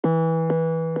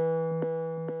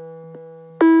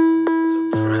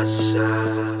The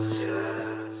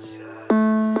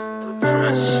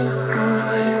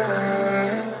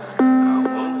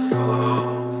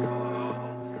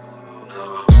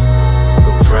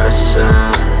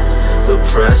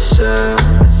pressure,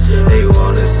 they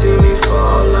wanna see me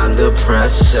fall under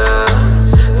pressure.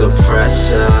 The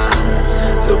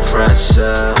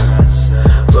pressure,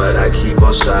 but I keep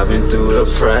on striving through the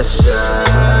pressure.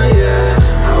 Yeah,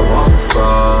 I won't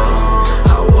fall,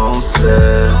 I won't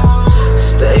slip,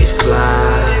 stay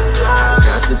fly, I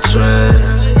got the drip.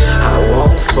 I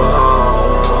won't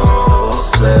fall, I won't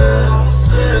slip,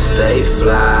 stay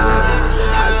fly, I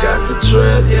got the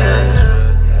drip, yeah.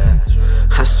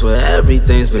 I swear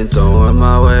everything's been thrown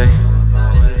my way,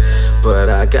 but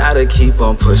I gotta keep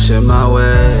on pushing my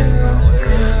way.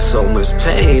 So much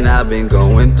pain I've been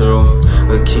going through,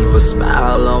 but keep a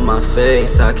smile on my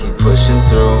face, I keep pushing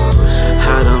through.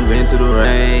 I done been through the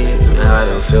rain, I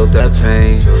done felt that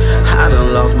pain. I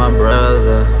done lost my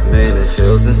brother, man, it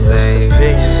feels insane.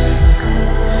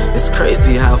 It's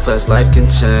crazy how fast life can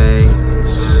change,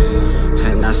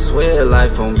 and I swear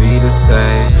life won't be the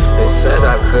same. They said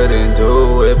I couldn't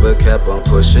do it, but kept on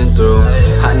pushing through.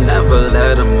 I never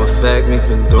let them affect me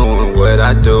for doing what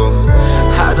I do.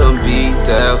 I done beat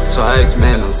death twice,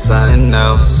 man, I'm something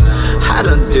else. I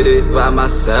done did it by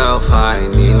myself, I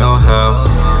ain't need no help.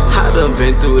 I done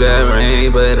been through that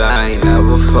rain, but I ain't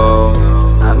never fall.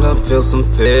 I done feel some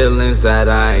feelings that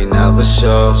I ain't never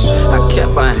show. I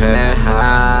kept my head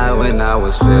high when I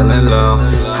was feeling low.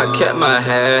 I kept my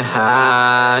head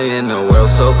high in a world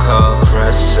so cold.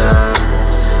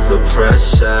 The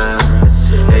pressure,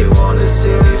 they wanna see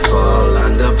me fall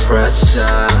under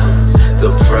pressure. The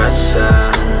pressure,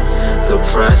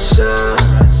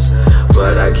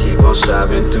 but I keep on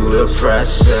striving through the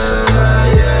pressure.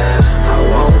 Yeah, I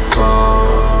won't fall,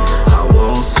 I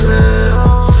won't slip,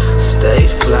 stay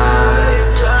fly,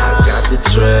 I got the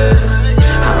drip.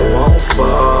 I won't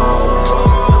fall, I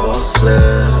won't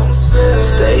slip,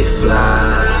 stay fly, I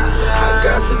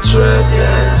got the drip,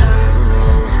 yeah.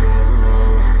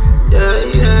 Yeah,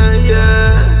 yeah, yeah.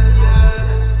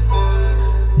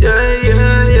 Yeah,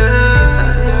 yeah, yeah.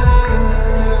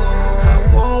 I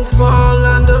won't fall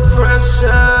under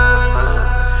pressure,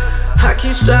 I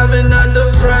keep striving under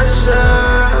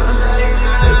pressure.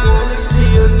 They wanna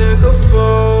see a nigga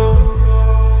fall.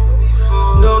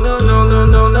 No, no, no, no,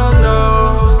 no, no, no.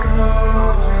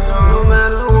 No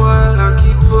matter what, I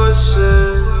keep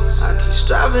pushing, I keep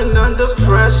striving under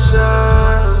pressure.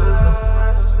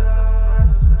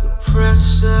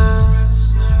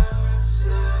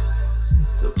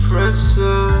 The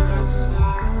pressure,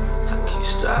 I keep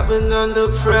striving under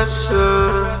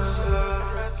pressure,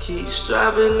 keep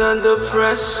striving under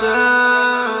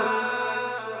pressure.